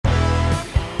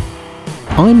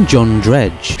I'm John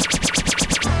Dredge.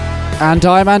 And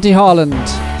I'm Andy Harland.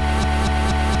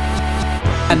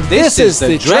 And this is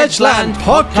the Dredgeland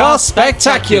Podcast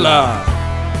Spectacular.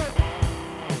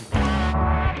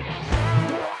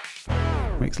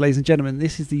 Ladies and gentlemen,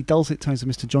 this is the dulcet tones of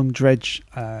Mr. John Dredge,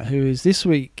 who is this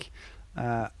week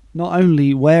not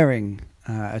only wearing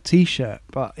a t-shirt,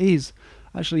 but is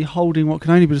actually holding what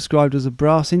can only be described as a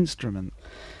brass instrument.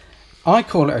 I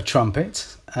call it a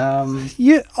trumpet.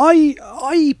 Yeah,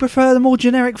 I prefer the more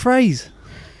generic phrase.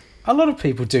 A lot of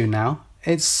people do now.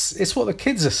 It's what the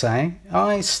kids are saying.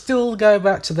 I still go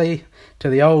back to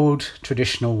the old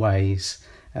traditional ways,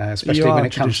 especially when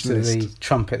it comes to the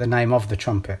trumpet, the name of the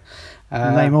trumpet.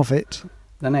 The name of it?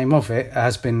 The name of it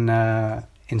has been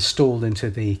installed into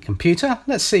the computer.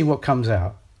 Let's see what comes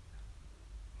out.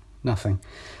 Nothing.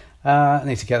 I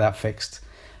need to get that fixed.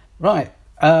 Right.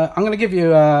 I'm going to give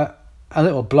you a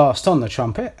little blast on the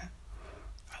trumpet,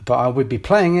 but I would be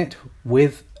playing it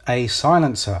with a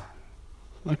silencer.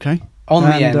 Okay. On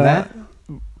the end there.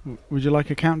 Would you like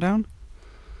a countdown?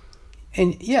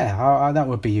 That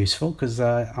would be useful because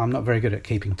I'm not very good at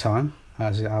keeping time. I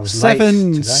was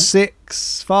 7, late today.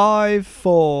 6, 5,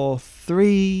 4,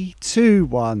 3, 2,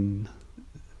 1.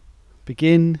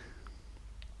 Begin.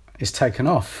 It's taken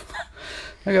off.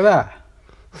 Look at that.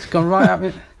 It's gone right up,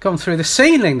 gone through the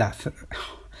ceiling.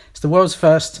 It's the world's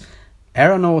first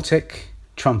aeronautic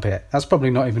trumpet. That's probably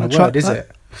not even a word, is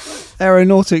it?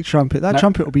 Aeronautic trumpet. That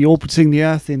trumpet will be orbiting the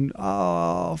Earth in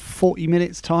 40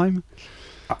 minutes' time.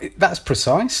 That's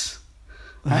precise.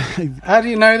 How do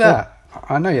you know that?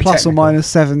 I know you're Plus technical. or minus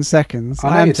 7 seconds.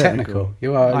 I know you're technical.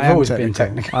 You are. You've always been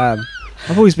technical. I am.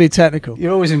 I've always been technical.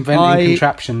 You're always inventing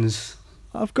contraptions.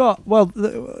 I've got. Well,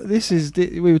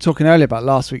 we were talking earlier about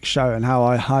last week's show and how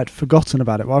I had forgotten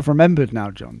about it. Well, I've remembered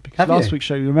now, John, because last week's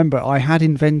show, you remember, I had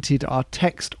invented our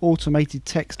automated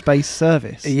text-based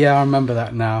service. Yeah, I remember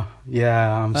that now.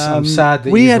 Yeah, I'm sad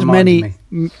that you reminded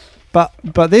me. But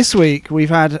this week we've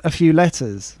had a few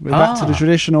letters. We're back to the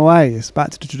traditional ways.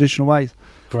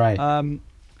 Great.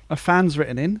 A fan's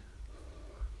written in.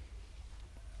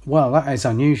 Well, that is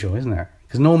unusual, isn't it?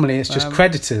 Because normally it's just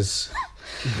creditors.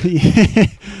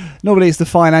 Normally it's the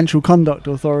Financial Conduct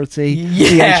Authority,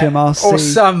 the HMRC, or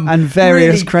some and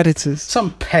various creditors.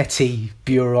 Some petty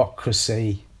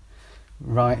bureaucracy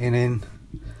writing in.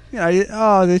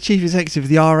 The chief executive of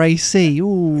the RAC.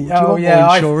 Ooh, do you want more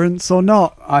insurance or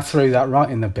not? I threw that right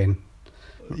in the bin.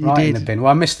 In the bin.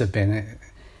 Well, I missed the bin.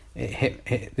 It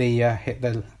hit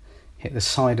the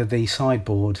side of the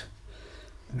sideboard.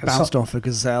 Bounced off a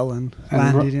gazelle and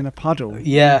landed in a puddle.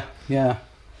 Yeah.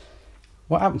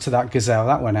 What happened to that gazelle?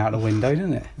 That went out the window,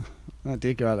 didn't it? That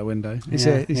did go out the window. It's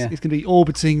going to be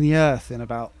orbiting the Earth in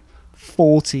about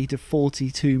 40 to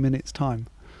 42 minutes' time.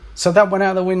 So that went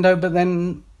out the window, but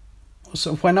then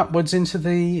sort of went upwards into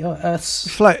the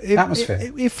Earth's atmosphere.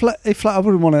 I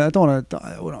wouldn't want to.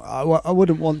 I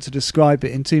wouldn't want to describe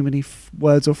it in too many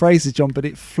words or phrases, John. But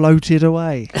it floated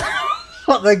away.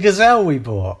 What, the gazelle we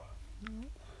bought?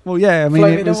 Well, yeah. I mean,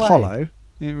 it was hollow.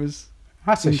 It was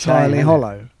entirely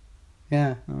hollow.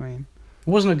 Yeah. I mean, it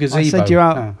wasn't a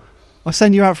gazebo. I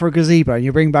send you out for a gazebo, and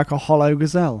you bring back a hollow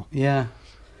gazelle. Yeah.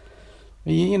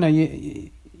 You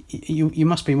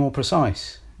must be more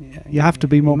precise. You have to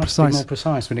be more precise. Be more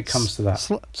precise when it comes to that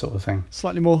sort of thing.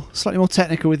 Slightly more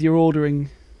technical with your ordering.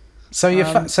 So your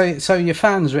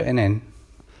fan's written in.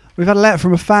 We've had a letter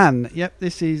from a fan. Yep,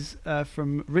 this is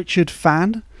from Richard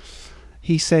Fan.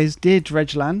 He says, "Dear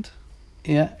Dredgeland,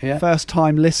 first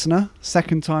time listener,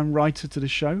 second time writer to the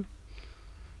show."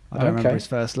 I don't remember his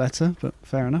first letter, but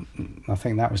fair enough. I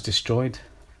think that was destroyed.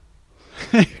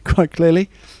 Quite clearly.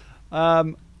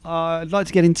 I'd like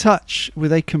to get in touch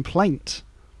with a complaint.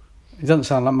 He doesn't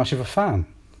sound like much of a fan.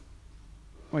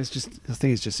 Well, I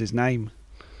think it's just his name.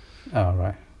 Oh,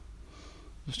 right.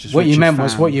 What you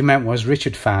meant was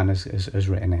Richard Fan has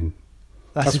written in.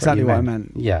 That's exactly what I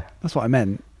meant. Yeah. That's what I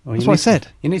meant. Well, that's what I said.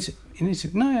 You need to.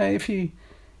 No, if you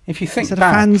think back.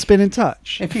 A fan's been in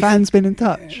touch. Been in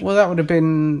touch. Well, that would have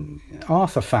been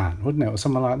Arthur Fan, wouldn't it, or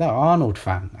someone like that? Arnold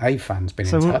Fan. A fan's been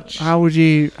in touch. How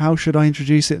should I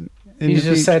introduce it? You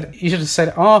should have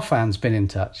said our fan's been in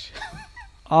touch.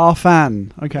 Our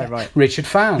fan. Okay, right. Richard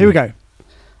Fan. Here we go.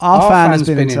 Our fan has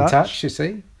been in touch. You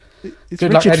see. It's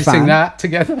Good Richard luck editing Fan, that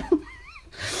together.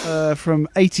 from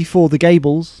 84 The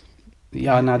Gables.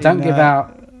 Yeah, no, don't give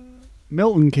out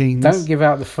Milton Keynes. Don't give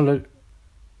out the full.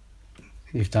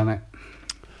 You've done it.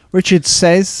 Richard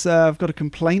says, "I've got a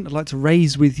complaint I'd like to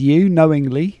raise with you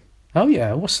knowingly." Oh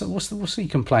yeah, what's he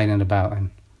complaining about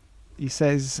then? He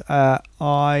says,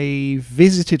 "I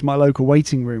visited my local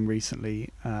waiting room recently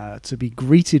to be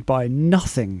greeted by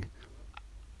nothing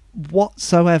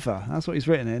whatsoever. That's what he's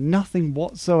written here. Nothing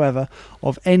whatsoever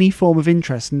of any form of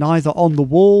interest, neither on the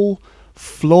wall,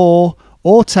 floor,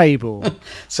 or table.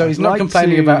 So he's not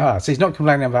complaining about us. He's not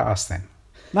complaining about us then.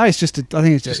 No, it's just. I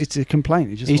think it's a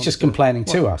complaint. He's just complaining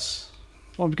to us.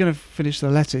 Well, I'm going to finish the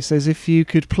letter. It says, if you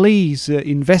could please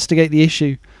investigate the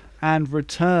issue and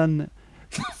return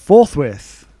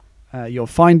forthwith your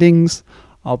findings,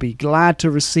 I'll be glad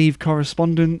to receive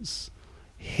correspondence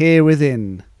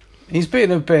herewithin. He's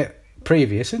been a bit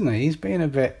previous, isn't he? He's been a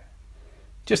bit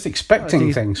just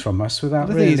expecting things from us without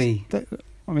really...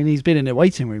 he's been in a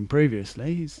waiting room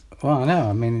previously. Well, I know.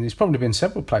 I mean, he's probably been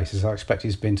several places. I expect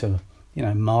he's been to,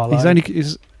 Marlow. He's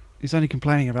only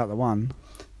complaining about the one.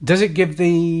 Does it give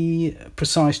the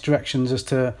precise directions as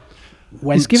to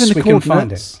when we can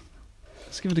find it?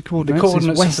 It's given the coordinates. The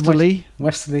coordinates westerly.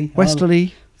 Westerly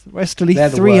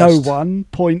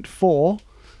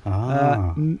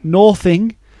 301.4.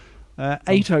 Northing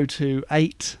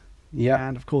 802.8. Yeah.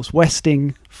 And of course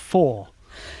Westing 4.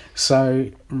 So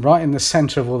right in the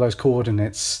centre of all those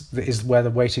coordinates is where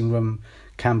the waiting room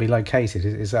can be located.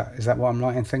 Is that what I'm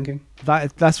right in thinking?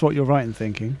 That's what you're right in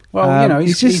thinking. Well,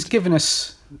 he's given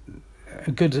us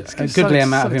a goodly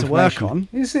amount of information to work on.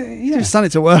 Is it? Yeah. He's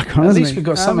something to work on. At least we've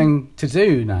got something to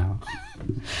do now.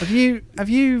 Have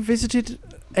you visited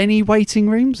any waiting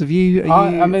rooms? All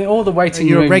the waiting rooms.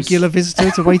 You're a regular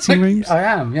visitor to waiting rooms? I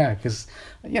am, yeah, because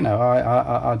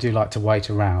I do like to wait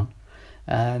around,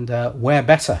 and where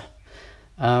better?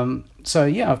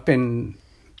 I've been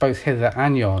both hither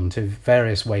and yon to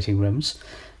various waiting rooms,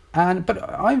 but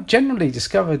I've generally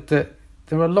discovered that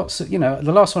there are lots of,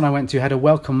 the last one I went to had a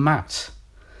welcome mat.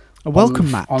 A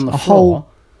welcome mat on the whole. floor.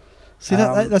 See,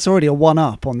 that's already a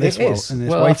one-up on this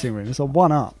waiting room. It's a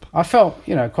one-up. I felt,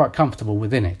 quite comfortable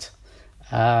within it.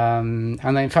 And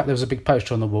then, in fact, there was a big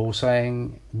poster on the wall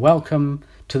saying, "Welcome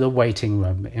to the waiting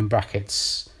room," in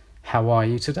brackets, "How are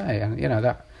you today?" And,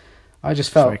 that I just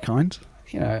felt... Very kind.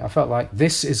 I felt like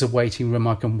this is a waiting room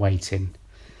I can wait in.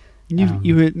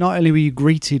 You were not only were you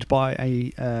greeted by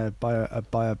a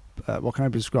what can I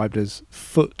be described as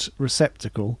foot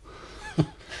receptacle.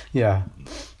 Yeah.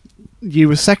 You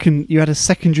had a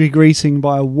secondary greeting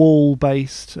by a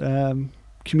wall-based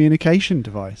communication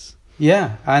device.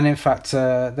 Yeah, and in fact,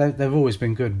 they've always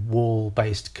been good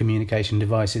wall-based communication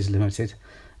devices limited,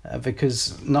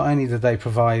 because not only do they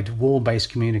provide wall-based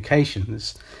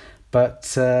communications,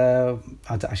 but I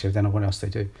don't know what else they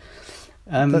do.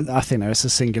 I think it's a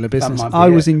singular business. I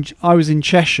was in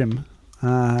Chesham.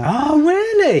 Oh,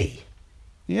 really?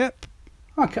 Yep.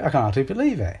 I can't hardly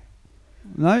believe it.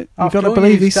 No, you've got to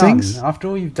believe these things. After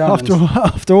all you've done.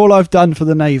 After all I've done for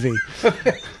the Navy.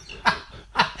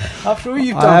 After all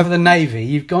you've done for the Navy,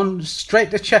 you've gone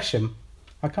straight to Chesham.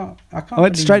 I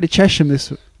went straight to Chesham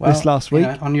this last week.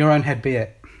 On your own head be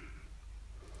it.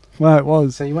 Well, it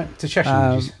was. So you went to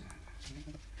Chesham.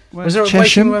 Was there a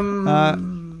waiting room?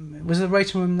 Was there a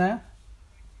waiting room there?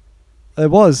 There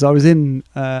was. I was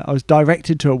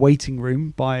directed to a waiting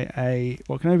room by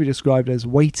what can only be described as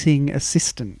waiting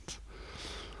assistant.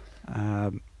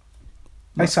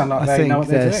 They sound like they know what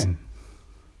they're doing.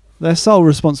 Their sole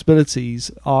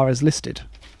responsibilities are as listed: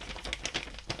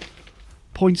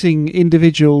 pointing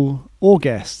individual or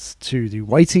guests to the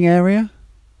waiting area.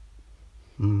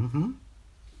 Mm-hmm.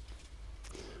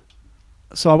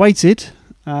 So I waited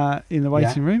in the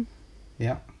waiting room.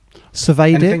 Yeah.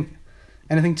 Surveyed it.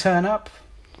 Anything turn up?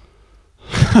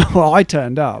 Well, I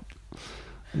turned up.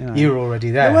 You were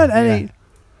already there. There weren't any.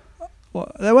 Well,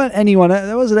 there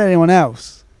wasn't anyone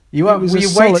else. Were you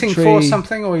waiting for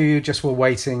something, or you just were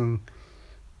waiting?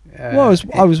 Well,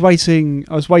 I was waiting.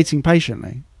 I was waiting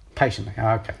patiently. Patiently,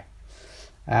 okay.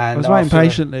 And I was waiting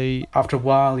patiently. After a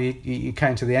while, you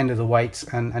came to the end of the wait,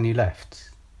 and you left.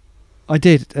 I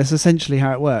did. That's essentially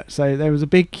how it worked. So there was a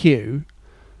big queue.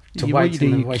 You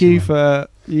queue for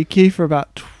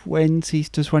about 20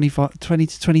 to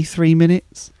 23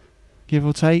 minutes, give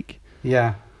or take.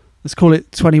 Yeah. Let's call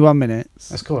it 21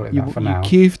 minutes. Let's call it that for now. You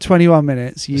queue for 21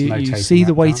 minutes. You see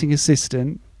the waiting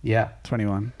assistant. Yeah.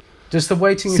 21. Does the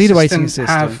waiting assistant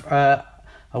have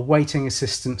a waiting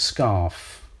assistant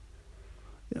scarf?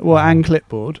 Well, and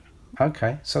clipboard.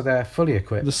 Okay, so they're fully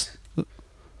equipped.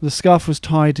 The scarf was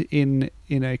tied in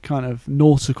a kind of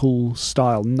nautical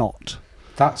style knot.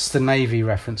 That's the Navy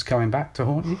reference coming back to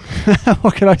haunt you.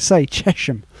 What can I say?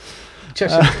 Chesham.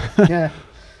 Yeah.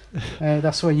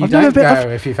 That's where you don't go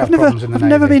if you've had problems in the Navy. I've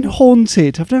never been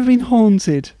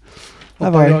haunted.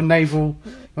 By your naval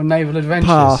adventures.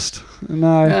 Past.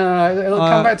 No. It'll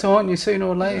come back to haunt you sooner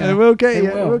or later. It will get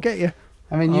you. It will get you.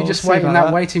 I mean, you just wait in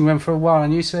that waiting room for a while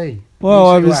and you see. Well,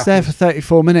 I was there for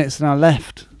 34 minutes and I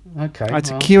left. Okay. I had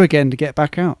to queue again to get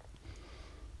back out.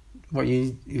 What,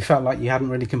 you felt like you hadn't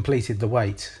really completed the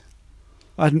wait?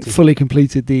 I hadn't fully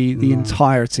completed the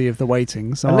entirety of the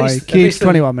waiting, so I queued least for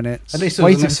 21 minutes, at least there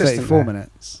was an waited for assistant 34 there.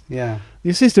 minutes. Yeah. The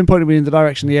assistant pointed me in the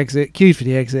direction of the exit, queued for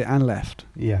the exit, and left.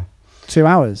 Yeah. 2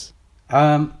 hours.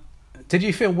 Did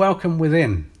you feel welcome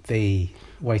within the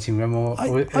waiting room, or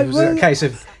was well, it a case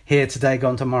of here today,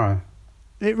 gone tomorrow?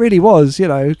 It really was,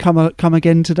 come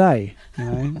again today,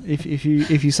 if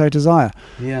you so desire.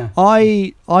 Yeah.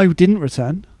 I didn't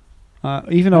return,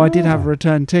 even though I did have a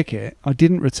return ticket. I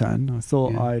didn't return. I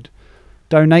thought I'd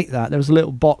donate that. There was a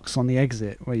little box on the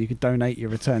exit where you could donate your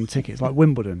return ticket. It's like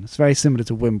Wimbledon. It's very similar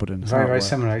to Wimbledon. Very, very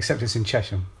similar, except it's in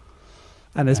Chesham.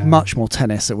 And there's much more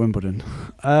tennis at Wimbledon.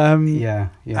 And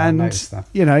I noticed that.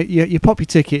 You pop your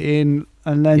ticket in,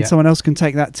 and then someone else can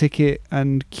take that ticket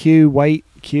and queue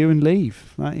and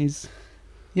leave. That is...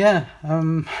 Yeah,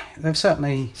 they've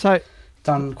certainly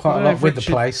done quite a lot with the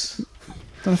place. I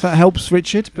don't know if that helps,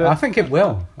 Richard, but... I think it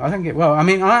will. I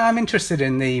mean, I'm interested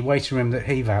in the waiting room that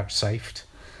he vouchsafed,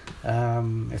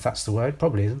 if that's the word.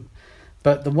 Probably isn't.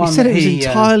 But the one he said it was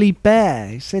entirely bare.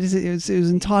 He said it was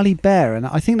entirely bare, and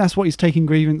I think that's what he's taking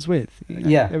grievance with.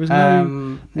 Yeah, there was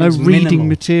no reading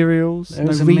materials. There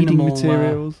was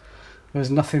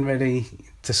nothing really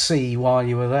to see while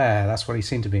you were there. That's what he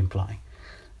seemed to be implying.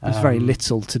 There's very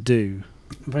little to do.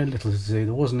 Very little to do.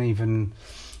 There wasn't even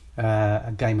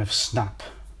a game of Snap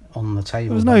on the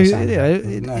table. There was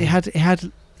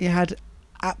it had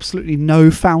absolutely no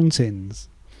fountains.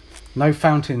 No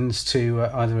fountains to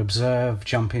either observe,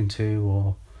 jump into,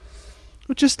 or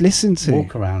just listen to.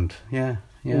 Walk around, yeah.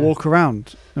 Walk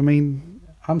around. I mean,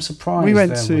 I'm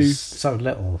surprised was so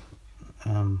little.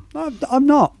 I'm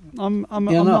not. I'm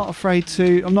not afraid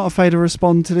to. I'm not afraid to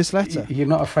respond to this letter. You're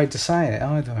not afraid to say it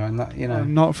either, and that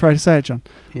I'm not afraid to say it, John.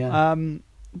 Yeah.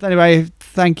 Anyway,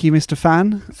 thank you, Mr.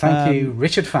 Fan. Thank you,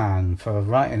 Richard Fan, for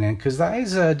writing in, because that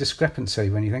is a discrepancy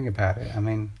when you think about it. I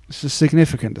mean, it's a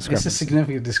significant discrepancy. It's a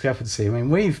significant discrepancy. I mean,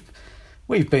 we've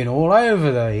been all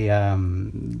over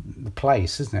the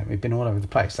place, isn't it? We've been all over the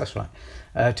place. That's right.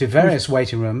 To various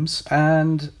waiting rooms,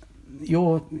 and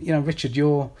Richard,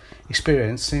 your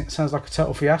experience, it sounds like a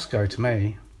total fiasco to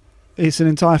me. It's an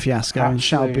entire fiasco, and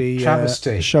shall be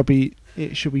travesty.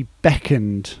 It should be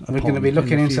beckoned upon. We're going to be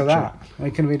looking into that.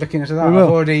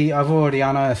 I've already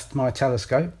unearthed my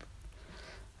telescope,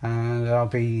 and I'll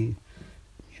be,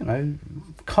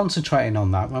 concentrating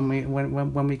on that when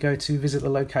we go to visit the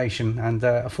location, and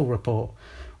a full report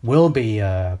will be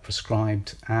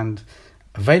prescribed and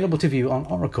available to view on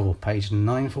Oracle, page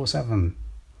 947.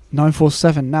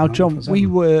 947. Now, John, we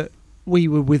were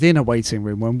within a waiting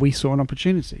room when we saw an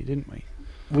opportunity, didn't we?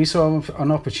 We saw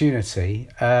an opportunity.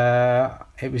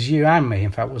 It was you and me,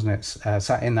 in fact, wasn't it?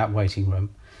 Sat in that waiting room.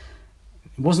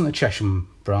 It wasn't the Chesham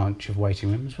branch of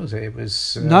waiting rooms, was it? It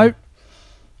was no.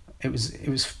 It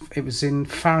was in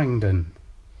Farringdon.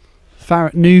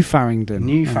 New Farringdon.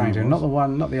 New Farringdon,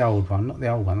 not the old one.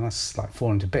 That's like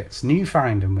falling to bits. New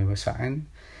Farringdon, we were sat in.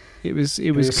 It was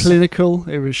clinical.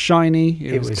 It was shiny.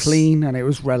 It was clean, and it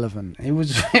was relevant. It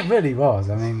really was.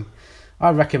 I mean,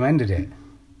 I recommended it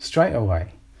straight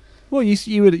away. Well,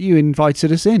 you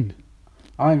invited us in.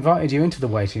 I invited you into the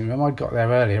waiting room. I got there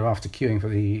earlier after queuing for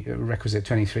the requisite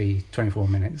 24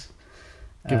 minutes.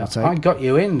 Give or take. I got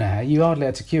you in there. You hardly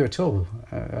had to queue at all.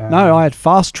 No, I had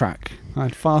fast track.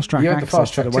 Access to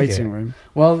the ticket. waiting room.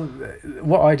 Well,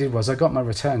 what I did was I got my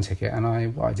return ticket, and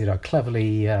I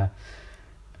cleverly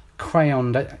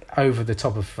crayoned over the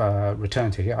top of return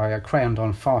ticket. I crayoned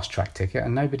on fast track ticket,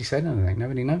 and nobody said anything.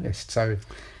 Nobody noticed. So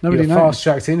you fast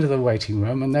tracked into the waiting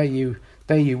room, and there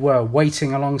you were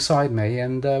waiting alongside me,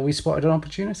 and we spotted an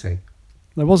opportunity.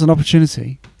 There was an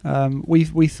opportunity.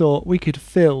 We thought we could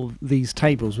fill these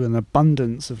tables with an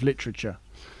abundance of literature.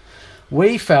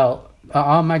 We felt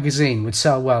our magazine would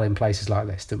sell well in places like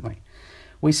this, didn't we?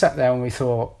 We sat there and we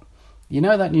thought,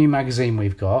 that new magazine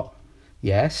we've got?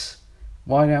 Yes.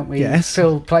 Why don't we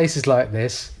fill places like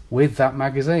this with that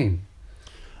magazine?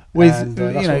 We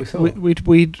thought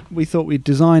we'd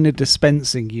design a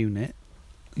dispensing unit,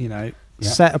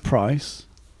 set a price,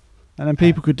 and then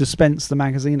people could dispense the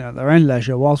magazine at their own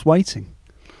leisure whilst waiting.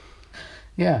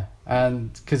 Yeah,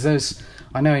 and because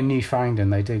I know in New Farringdon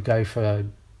they do go for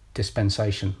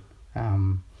dispensation.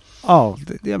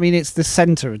 It's the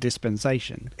centre of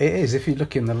dispensation. It is. If you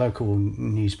look in the local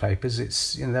newspapers,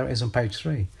 it's there it is on page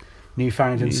 3. New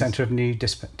Farringdon Centre of New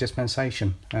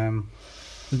Dispensation. The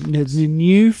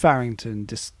New Farringdon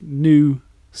New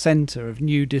Centre of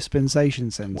New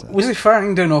Dispensation Centre. Was it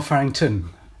Farringdon or Farrington?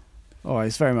 Oh,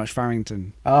 it's very much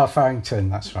Farrington. Oh, Farrington,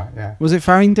 that's right, yeah. Was it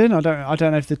Farrington? I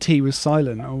don't know if the T was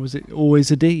silent or was it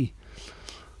always a D?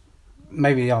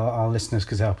 Maybe our listeners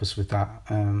could help us with that.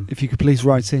 If you could please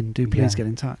write in, please get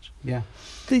in touch. Yeah.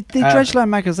 The Dredgeland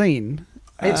magazine,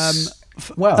 it's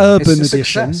urban it's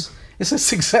edition. It's a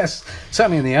success,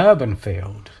 certainly in the urban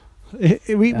field.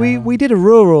 We did a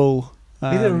rural. We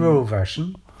did a rural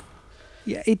version.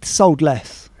 Yeah, it sold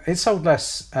less. It sold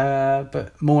less,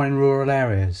 but more in rural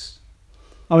areas.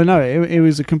 Oh no, it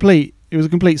was a complete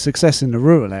success in the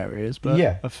rural areas, but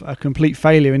a complete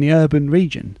failure in the urban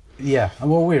region. Yeah,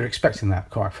 well, we were expecting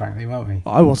that, quite frankly, weren't we?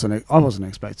 I wasn't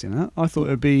expecting that. I thought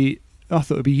it'd be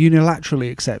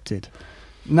unilaterally accepted.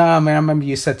 No, I mean, I remember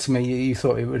you said to me you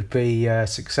thought it would be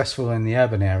successful in the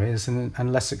urban areas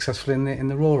and less successful in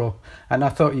the rural, and I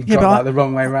thought you got that the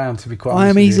wrong way around. To be quite honest, I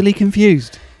am easily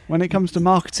confused when it comes to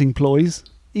marketing ploys.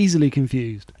 Easily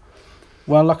confused.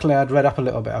 Well, luckily I'd read up a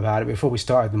little bit about it before we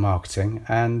started the marketing,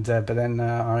 and but then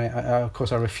of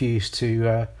course I refused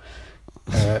to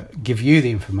give you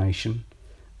the information.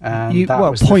 And that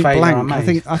was point the failure blank. I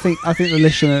made. I think the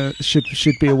listener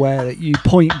should be aware that you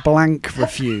point blank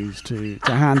refused to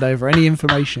hand over any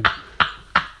information.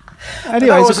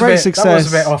 Anyway, it's a great success.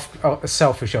 That was a bit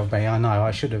selfish of me. I know.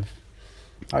 I should have.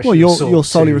 Well, you're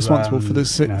solely responsible for the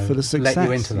success. Let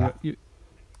you into that.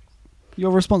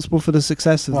 You're responsible for the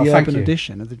success of the urban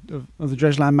edition of the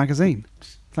Dredgeland magazine.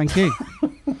 Thank you.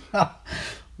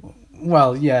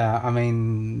 Well, yeah. I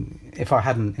mean, if I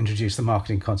hadn't introduced the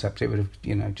marketing concept, it would have,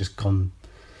 just gone.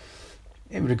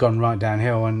 It would have gone right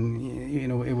downhill, and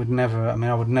it would never. I mean,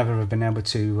 I would never have been able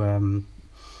to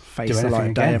face the light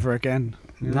of day ever again.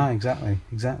 Yeah. No, exactly.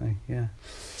 Yeah.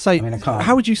 So,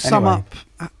 how would you sum up?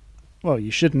 Well,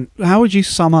 you shouldn't. How would you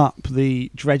sum up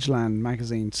the Dredgeland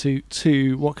magazine to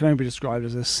what can only be described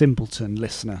as a simpleton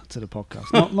listener to the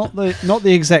podcast? Not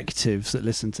the executives that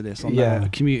listen to this on their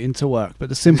commute into work, but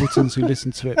the simpletons who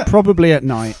listen to it probably at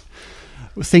night,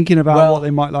 thinking about what they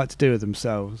might like to do with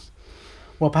themselves.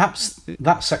 Well, perhaps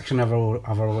that section of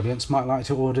our audience might like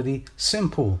to order the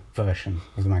simple version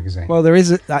of the magazine. Well, there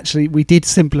is actually. We did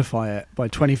simplify it by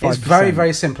 25%. It's very,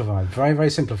 very simplified. Very,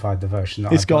 very simplified. The version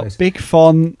that it's got big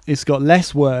font. It's got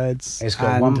less words. It's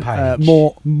got one page.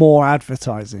 More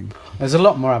advertising. There's a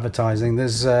lot more advertising.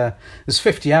 There's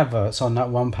 50 adverts on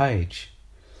that one page.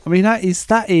 I mean,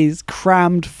 that is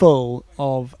crammed full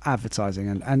of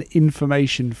advertising and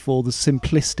information for the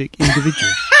simplistic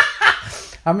individual.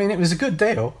 I mean, it was a good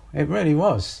deal. It really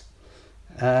was.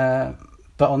 But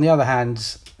on the other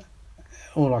hand,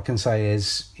 all I can say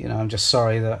is, I'm just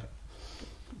sorry that...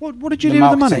 What did you do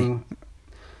with the money?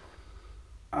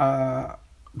 I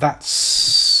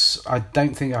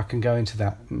don't think I can go into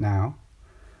that now.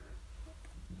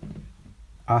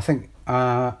 I think,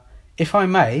 if I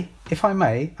may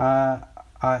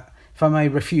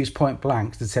refuse point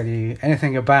blank to tell you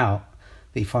anything about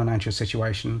the financial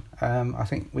situation, I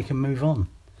think we can move on,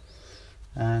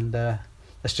 and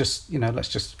let's just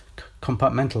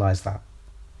compartmentalize that.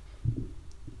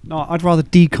 No, I'd rather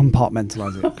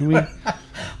decompartmentalize it. Can we?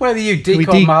 Whether you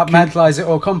decompartmentalize it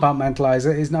or compartmentalize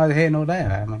it is neither here nor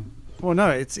there. I mean, well,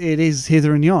 no, it is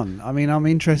hither and yon. I mean, I'm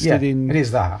interested in. It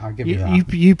is that. I'll give you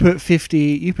that. You put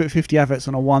 50 adverts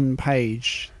on a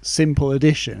one-page simple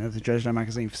edition of the Dredgeland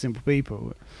magazine for simple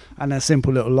people and their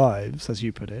simple little lives, as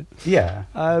you put it. Yeah.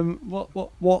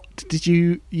 What did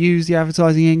you use the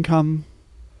advertising income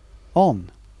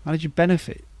on? How did you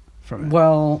benefit from it?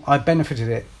 Well, I benefited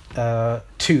it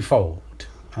twofold.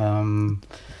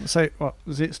 So, what,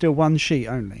 was it still one sheet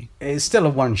only? It's still a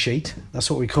one sheet. That's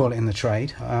what we call it in the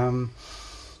trade.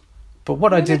 But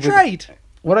what I did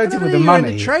with the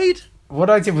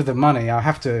money, I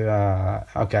have to.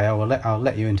 Okay, I'll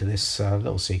let you into this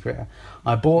little secret.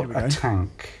 I bought a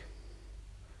tank.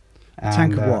 A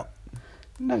tank of what?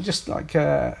 No, just like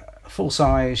a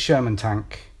full-size Sherman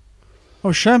tank.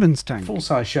 Oh, Sherman's tank.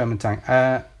 Full-size Sherman tank. It's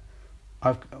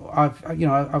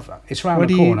round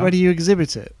the corner. Where do you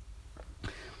exhibit it?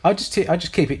 I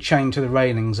just keep it chained to the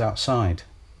railings outside,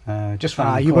 just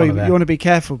round the corner there. You want to be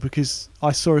careful because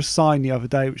I saw a sign the other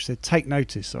day which said "Take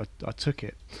notice," so I took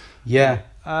it. Yeah.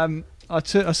 I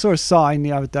saw a sign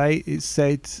the other day. It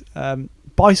said,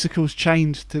 "Bicycles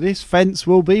chained to this fence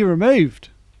will be removed."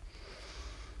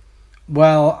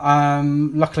 Well,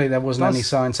 luckily there wasn't any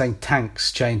sign saying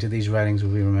tanks chained to these railings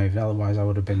will be removed. Otherwise, I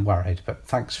would have been worried. But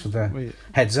thanks for the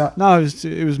heads up. No,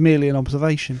 it was merely an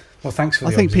observation. Well, thanks for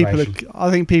the observation.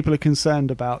 I think people are concerned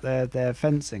about their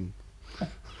fencing.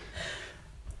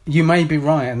 You may be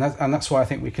right, and that's why I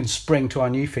think we can spring to our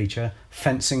new feature,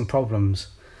 fencing problems.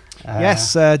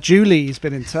 Yes, Julie's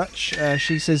been in touch.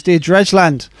 She says, "Dear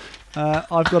Dredgeland,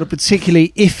 I've got a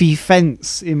particularly iffy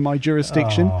fence in my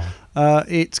jurisdiction.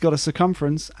 It's got a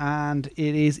circumference and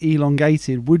it is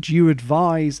elongated. Would you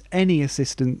advise any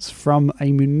assistance from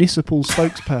a municipal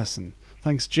spokesperson?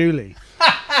 Thanks, Julie.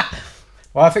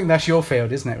 Well, I think that's your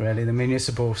field, isn't it, really? The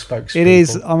municipal spokesperson. It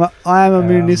is. I am a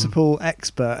municipal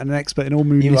expert and an expert in all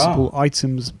municipal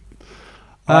items.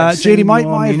 Julie,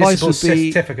 my advice would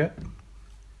be... certificate.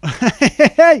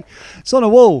 Hey, it's on a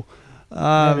wall.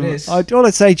 It is. All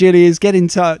I'd say, Julie, is get in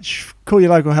touch, call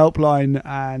your local helpline,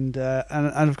 and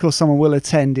of course someone will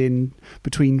attend in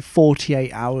between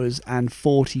 48 hours and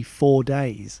 44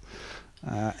 days.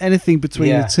 Anything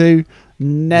between the two,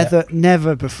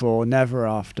 never before, never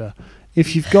after.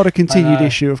 If you've got a continued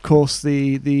issue, of course,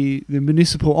 the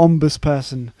municipal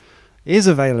ombudsperson is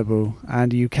available,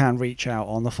 and you can reach out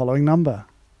on the following number.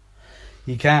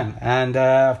 You can, and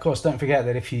of course, don't forget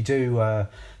that if you do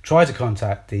try to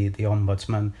contact the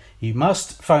ombudsman, you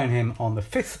must phone him on the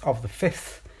 5th of the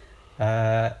 5th,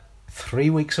 3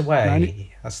 weeks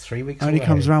away. That's 3 weeks away. Only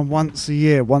comes around once a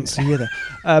year there.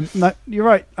 No, you're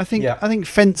right. I think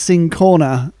Fencing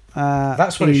Corner.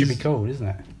 That's what it should be called, isn't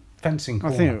it? Fencing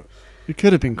Corner. I think it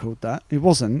could have been called that. It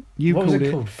wasn't. What was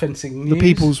it called? Fencing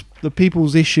News? The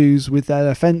people's issues with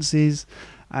their fences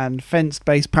and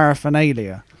fence-based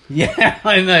paraphernalia. Yeah,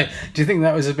 I know. Do you think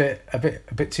that was a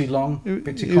bit too long? A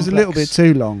bit too complex? It was a little bit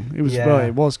too long. It was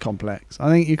it was complex. I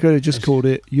think you could have just called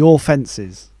it Your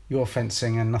Fences. Your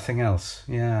Fencing and nothing else.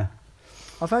 Yeah.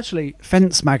 I've actually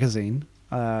Fence magazine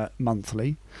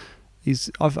monthly.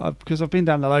 Because I've been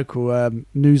down the local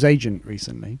newsagent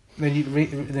recently. The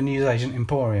newsagent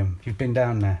Emporium. You've been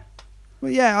down there.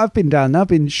 Well, yeah, I've been down there.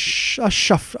 I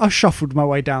shuffled my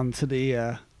way down to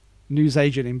the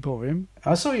newsagent Emporium.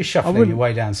 I saw you shuffling your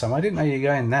way down some. I didn't know you were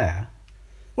going there.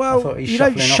 Well, you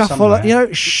don't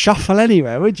shuffle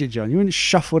anywhere, would you, John? You wouldn't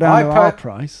shuffle down the R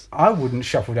price. I wouldn't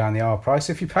shuffle down the R price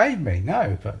if you paid me.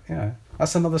 No, but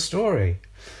that's another story.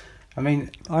 I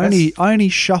mean, I only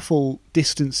shuffle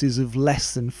distances of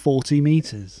less than 40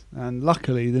 meters, and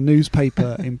luckily the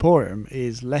newspaper Emporium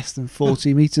is less than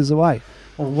 40 meters away.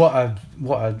 Well,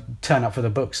 what a turn up for the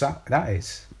books that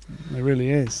is. It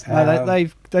really is.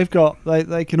 They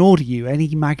can order you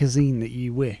any magazine that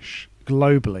you wish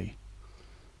globally.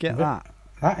 Get that.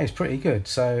 That is pretty good.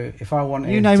 So if I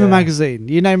wanted, you name a magazine,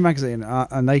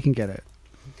 and they can get it,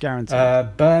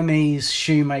 guaranteed. Burmese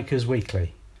Shoemakers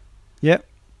Weekly. Yep.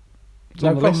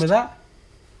 No problem with that.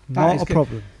 Not a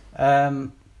problem.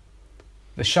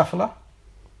 The Shuffler.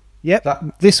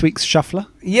 Yep. This week's Shuffler.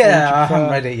 Yeah, I haven't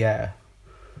read it yet.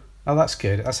 Oh, that's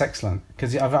good. That's excellent.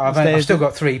 Because I've still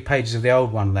got 3 pages of the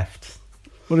old one left.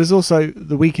 Well, there's also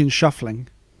the Week in Shuffling,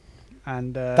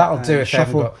 and that'll do if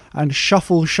shuffle and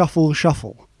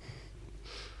shuffle.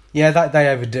 Yeah, they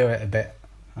overdo it a bit,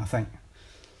 I think.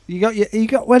 You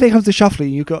got when it comes to shuffling,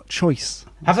 you've got choice.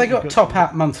 Have they got Top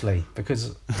Hat Monthly?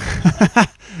 Because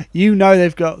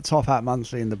they've got Top Hat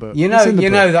Monthly in the book. You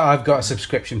know that I've got a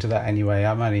subscription to that anyway.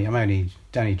 I'm only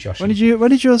joshing.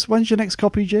 When's your next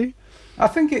copy due? I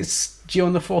think it's due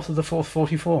on the 4th of the 4th,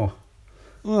 44.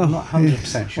 Well, I'm not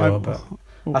 100% sure, but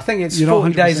I think it's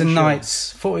 40 days and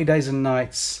nights. 40 days and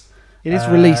nights. It is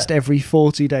released every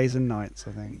 40 days and nights,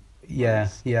 I think. Yeah,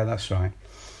 that's right.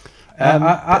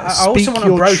 I also want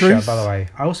a brochure, by the way.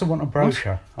 I also want a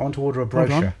brochure. I want to order a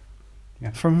brochure.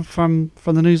 Yeah. From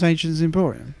the Newsagents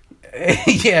Emporium?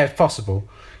 Yeah, if possible.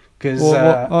 Because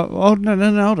no,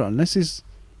 hold on. That's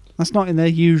not in their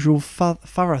usual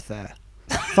thoroughfare.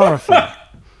 I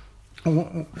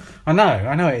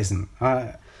know it isn't.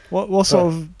 What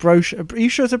sort of brochure? Are you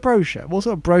sure it's a brochure? What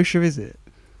sort of brochure is it?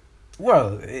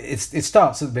 Well, it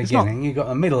starts at the beginning. You've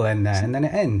got a middle end there, and then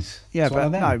it ends. Yeah, but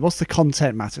no. What's the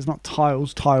content matter? It's not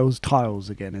tiles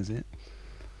again, is it?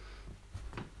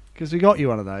 Because we got you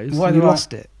one of those. Why you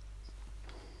lost it?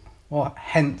 Well,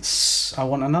 hence I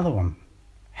want another one.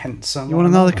 You want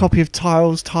another copy of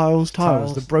tiles.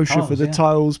 The brochure for the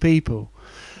tiles people.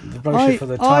 The brochure for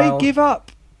the tile. I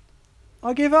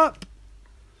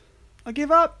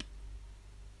give up.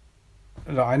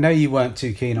 Look, I know you weren't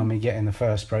too keen on me getting the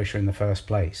first brochure in the first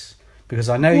place because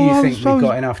I know you think we've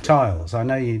got enough tiles. I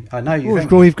know you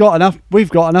think we've got enough. We've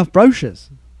got enough brochures.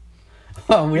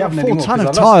 Well, we haven't any more. 4 ton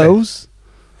of tiles.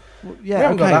 Well, yeah, we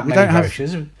haven't got that many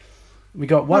brochures. We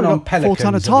got one on pelicans. 4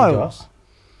 ton of tiles.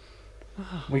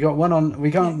 We got one on.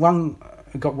 We got one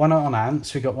on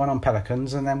ants. We got one on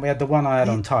pelicans, and then we had the one I had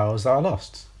on tiles that I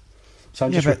lost. So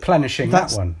I'm just replenishing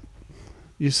that one.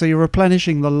 So you're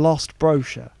replenishing the lost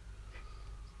brochure.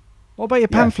 What about your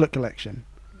pamphlet collection?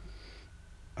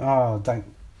 Oh, don't.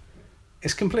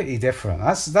 It's completely different.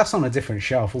 That's on a different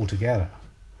shelf altogether.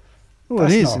 Oh,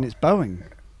 it is, and it's Boeing.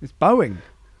 It's Boeing.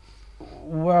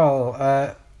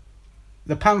 Well,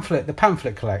 the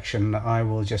pamphlet collection, I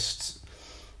will just,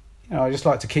 I just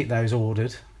like to keep those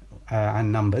ordered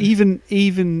and numbered.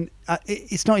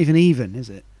 It's not even even, is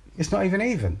it? It's not even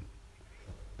even.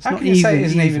 How can you say it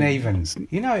isn't even?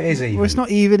 You know it is even. Well, it's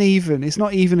not even. It's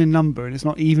not even in number, and it's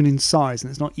not even in size, and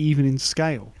it's not even in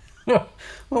scale. Well,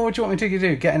 what do you want me to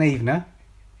do? Get an evener?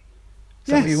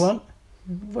 Is that what you want?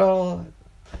 Well,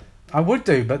 I would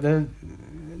do, but the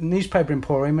newspaper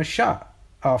emporium is shut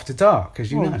after dark,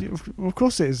 as you know. Well, of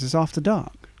course it is. It's after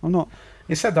dark. I'm not.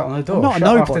 You said that on the door. I'm not shut a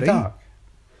nobody. After dark.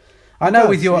 I know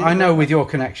with your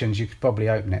connections, you could probably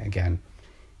open it again.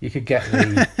 You could get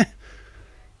the.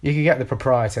 You could get the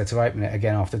proprietor to open it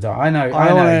again after dark. I know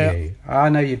you. I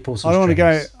know you'd pull some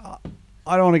strings.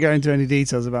 I don't want to go into any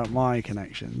details about my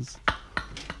connections.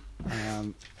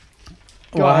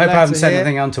 Well, I hope I haven't said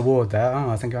anything untoward there.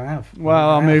 Oh, I think I have. Well,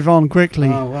 I'll move on quickly.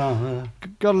 Oh, well.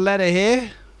 Got a letter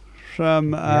here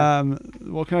from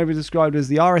what can be described as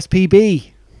the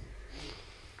RSPB.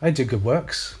 They do good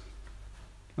works.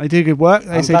 They do good work.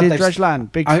 They say did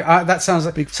Dredgeland. That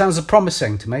sounds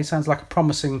promising to me. Sounds like a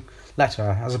promising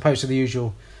letter, as opposed to the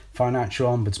usual financial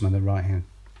ombudsman that write in.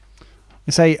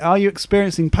 They say, are you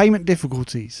experiencing payment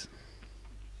difficulties?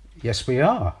 Yes, we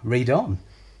are. Read on.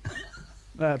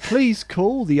 Please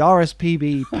call the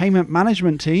RSPB payment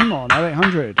management team on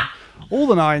 0800 all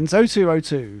the nines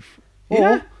 0202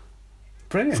 or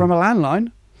brilliant. From a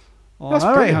landline on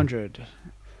 0800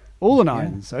 all the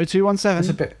nines 0217. That's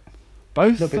a bit.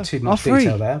 Both a little bit too are much free.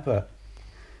 Detail there, but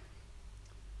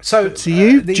so to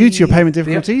you, due to your payment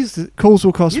difficulties, the calls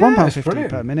will cost £1.50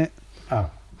 per minute.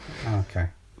 Oh, okay.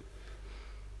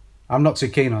 I'm not too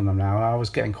keen on them now. I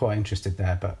was getting quite interested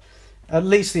there, but at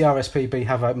least the RSPB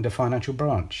have opened a financial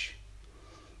branch,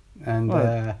 and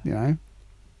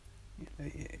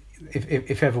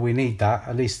if ever we need that,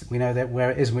 at least we know that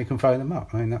where it is and we can phone them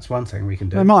up. I mean, that's one thing we can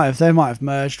do. They might have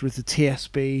merged with the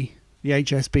TSB, the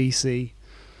HSBC.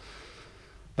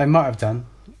 They might have done.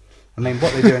 I mean,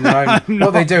 what they do in their own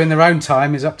what they do in their own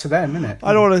time is up to them, isn't it?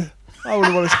 I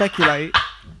wouldn't want to speculate.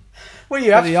 Well,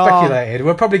 you have speculated.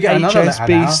 We'll probably get another letter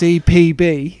now.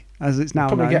 HSBCPB, as it's now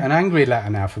probably known. Get an angry letter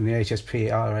now from the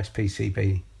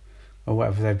RSPCB, or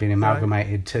whatever they've been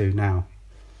amalgamated to now.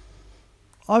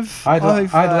 I had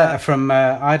a letter from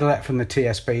the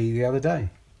TSB the other day.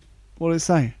 What did it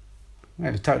say?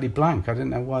 It was totally blank. I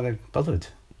didn't know why they bothered.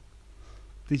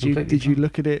 Did you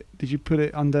look at it? Did you put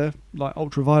it under like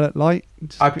ultraviolet light?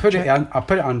 I put it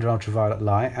under ultraviolet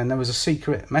light, and there was a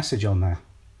secret message on there.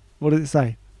 What did it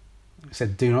say? It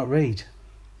said, "Do not read."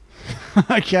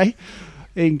 Okay,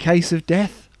 in case of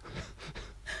death.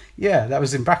 Yeah, that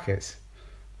was in brackets.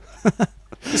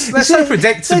 They're so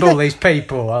predictable, these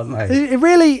people, aren't they? It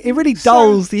really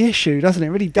dulls the issue, doesn't it? It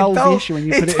really dulls the issue when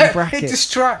you put it in brackets. It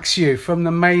distracts you from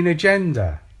the main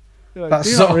agenda.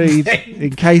 That's do not read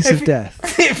in case of death.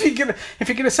 If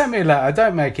you're gonna send me a letter,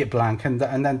 don't make it blank, and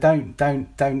then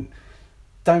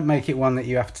don't make it one that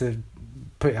you have to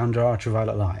put it under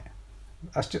ultraviolet light.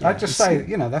 That's just, I'd just say,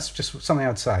 that's just something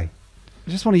I'd say. I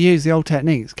just want to use the old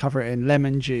techniques, cover it in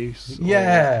lemon juice, or,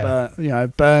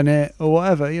 burn it or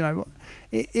whatever. What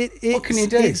can you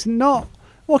do? It's not.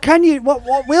 What can you?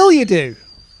 What will you do?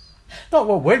 Not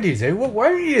what will you do? What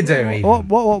won't you do? Even?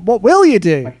 What will you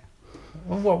do?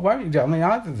 Well, what won't you do? I mean,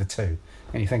 either of the two.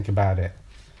 When you think about it,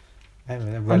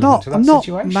 I'm not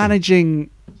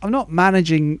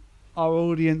managing our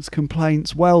audience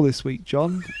complaints well this week,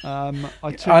 John. I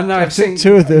took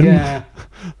two of them. Yeah.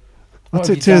 I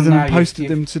took two of them and posted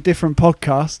them to different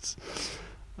podcasts.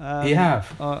 You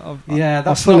have?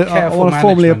 That's not careful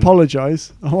management.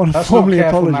 I want to formally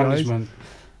apologise.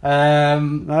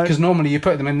 Because normally you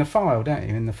put them in the file, don't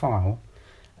you? In the file.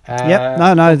 Yep.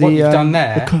 What you've done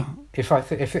there. If I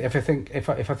think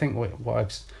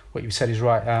what you've said is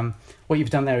right, what you've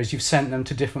done there is you've sent them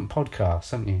to different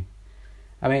podcasts, haven't you?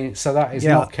 I mean, so that is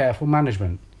not careful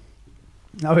management.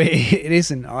 No, it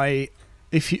isn't.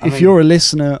 If you're a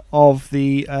listener of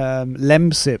the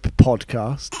Lemsip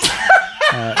podcast,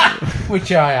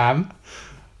 which I am,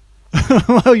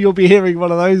 well, you'll be hearing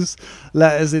one of those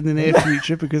letters in the near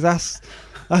future because that's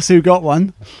who got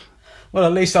one. Well,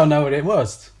 at least I know what it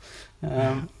was.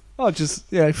 Just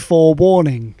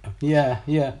forewarning. Yeah.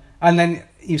 And then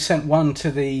you sent one to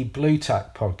the Blue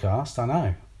Tack podcast. I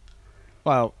know.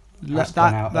 Well,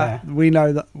 we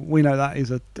know that is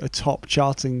a top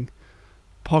charting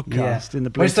podcast in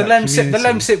the Blue Tack community. The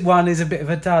Lemsip one is a bit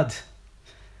of a dud.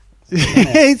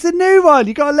 It's a new one.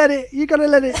 You gotta let it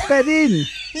bed in.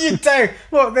 You do.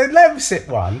 What, the Lemsip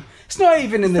one? It's not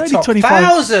even in the top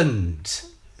 1,000.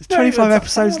 It's 25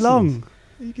 episodes long.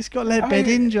 You just got to let bed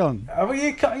in, John. How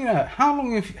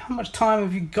much time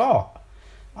have you got?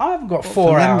 I haven't got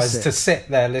 4 hours to sit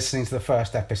there listening to the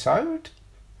first episode.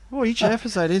 Well, each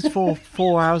episode is 4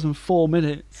 hours and 4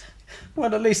 minutes.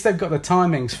 Well, at least they've got the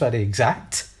timings fairly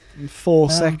exact. In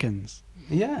 4 seconds.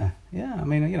 Yeah. I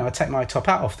mean, I take my top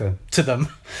hat off to them.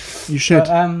 You should.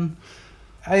 But,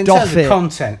 in terms of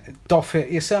content, doff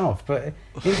it yourself. But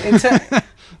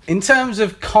in terms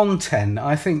of content,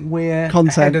 I think we're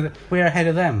ahead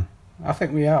of them. I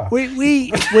think we are.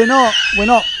 We're not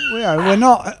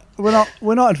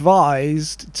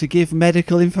advised to give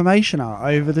medical information out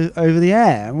over the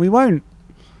air, and we won't.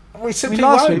 We simply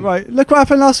last won't. week, right? Look what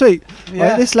happened last week. Yeah.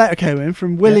 Right, this letter came in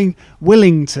from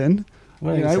Willington.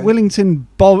 Willington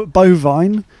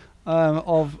Bovine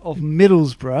of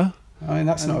Middlesbrough. I mean,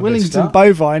 that's not a Willington good start.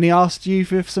 Bovine. He asked you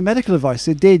for some medical advice.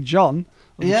 So, dear John,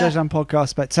 of the Dredgeland Podcast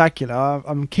Spectacular,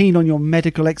 I'm keen on your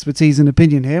medical expertise and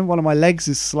opinion here. One of my legs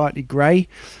is slightly grey.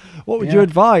 What would you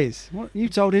advise? You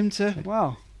told him to.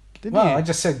 Didn't you? I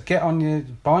just said get on your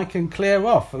bike and clear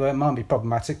off. Although it might be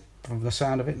problematic from the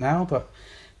sound of it now, but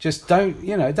just don't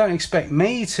expect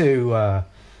me to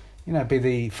be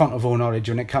the font of all knowledge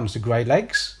when it comes to grey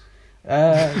legs.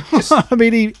 I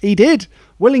mean, he did.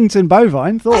 Willington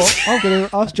Bovine thought, I'm going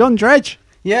to ask John Dredge.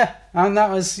 Yeah, and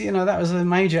that was a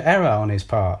major error on his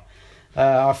part.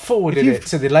 I forwarded it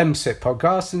to the Lemsip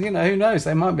podcast, and who knows,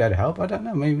 they might be able to help. I don't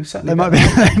know. Maybe certainly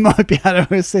they might be able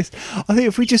to assist. I think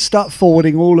if we just start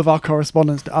forwarding all of our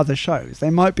correspondence to other shows, they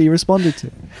might be responded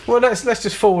to. Well, let's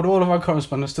just forward all of our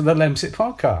correspondence to the Lemsip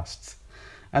podcast,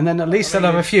 and then at least they'll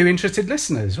have a few interested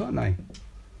listeners, won't they?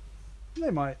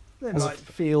 They might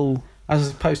feel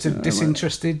as opposed to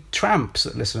disinterested tramps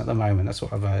that listen at the moment. That's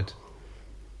what I've heard.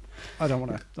 I don't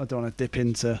want to dip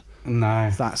into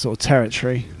that sort of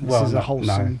territory. This is a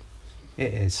wholesome. No,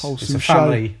 it is. Wholesome it's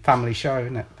a family show,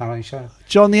 isn't it? Family show.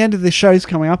 John, the end of this show's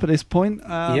coming up at this point.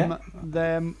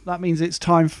 Then that means it's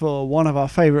time for one of our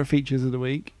favourite features of the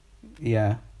week.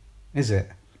 Yeah, is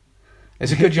it?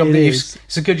 It's a good job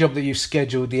it's a good job that you've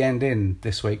scheduled the end in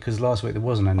this week, because last week there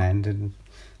wasn't an end and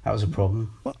that was a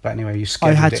problem. What? But anyway, you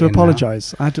scheduled it in. I had to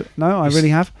apologise. I really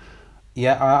have.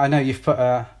 Yeah, I know you've put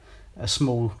a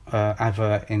small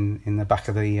advert in the back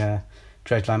of the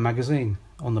Dredgeland magazine,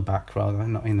 on the back rather,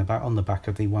 not in the back, on the back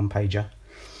of the one pager.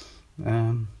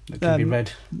 That can be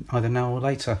read either now or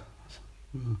later.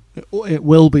 It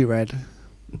will be read.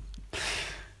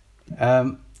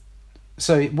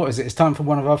 So what is it? It's time for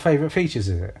one of our favourite features,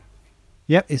 is it?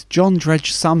 Yep, it's John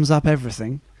Dredge Sums Up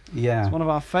Everything. Yeah, it's one of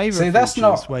our favourite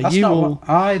features.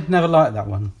 I'd never liked that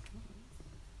one.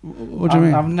 What do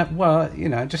you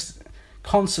mean? Just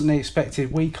constantly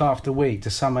expected week after week to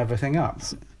sum everything up.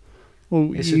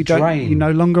 Well, you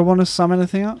no longer want to sum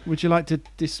anything up? Would you like to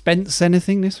dispense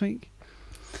anything this week?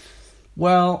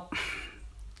 Well,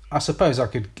 I suppose I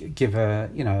could give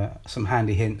some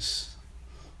handy hints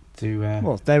to.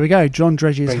 Well, there we go. John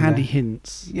Dredge's handy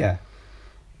hints. Yeah.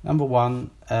 Number one,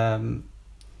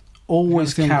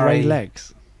 always carry grey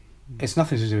legs. It's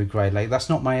nothing to do with grey leg. That's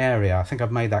not my area. I think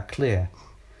I've made that clear.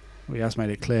 Well, he has made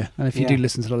it clear. And if you do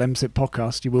listen to the Lemsip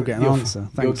podcast, you will get an answer.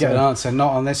 You'll get an answer,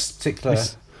 not on this particular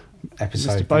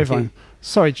episode. Mr. Bovine.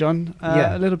 Sorry, John.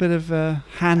 A little bit of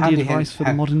handy advice for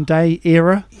the modern day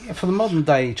era. Yeah, for the modern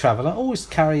day traveller, always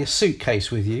carry a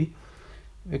suitcase with you,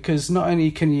 because not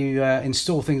only can you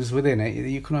install things within it,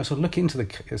 you can also look into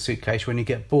the suitcase when you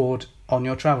get bored on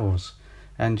your travels,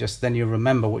 and just then you'll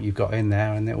remember what you've got in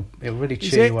there, and it'll really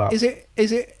cheer you up. Is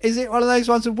it one of those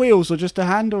ones with wheels or just a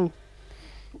handle?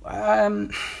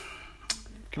 Hard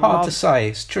to say.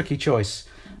 It's a tricky choice.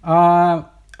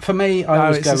 For me, I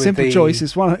always go with the... It's a simple choice.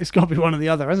 It's got to be one or the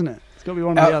other, isn't it? It's got to be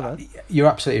one or the other. You're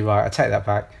absolutely right. I take that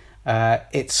back.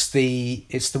 It's the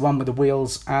one with the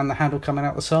wheels and the handle coming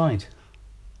out the side.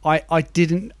 I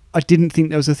didn't think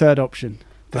there was a third option.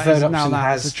 The third option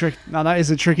that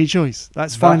is a tricky choice.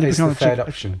 That's finally become the third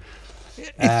option.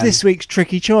 It's this week's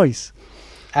tricky choice.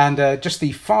 And just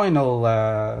the final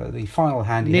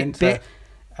handy hint.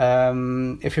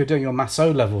 If you're doing your Maths O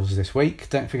levels this week,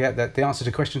 don't forget that the answer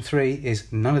to question 3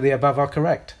 is none of the above are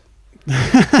correct.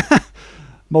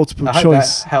 Multiple I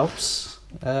choice hope that helps,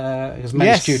 because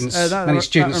many students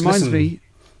listen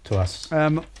to us.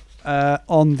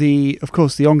 On the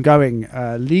ongoing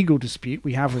legal dispute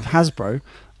we have with Hasbro,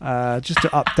 just to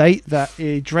update that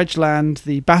Dredgeland,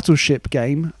 the Battleship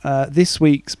game, this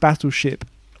week's Battleship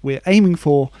we're aiming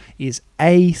for is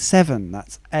A7.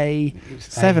 That's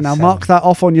A7. Now mark that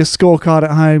off on your scorecard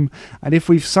at home. And if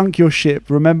we've sunk your ship,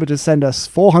 remember to send us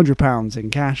 £400 in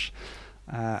cash,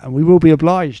 and we will be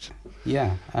obliged.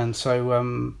 Yeah, and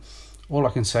so all I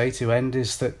can say to end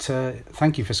is that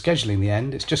thank you for scheduling the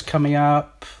end. It's just coming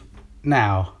up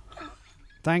now.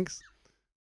 Thanks.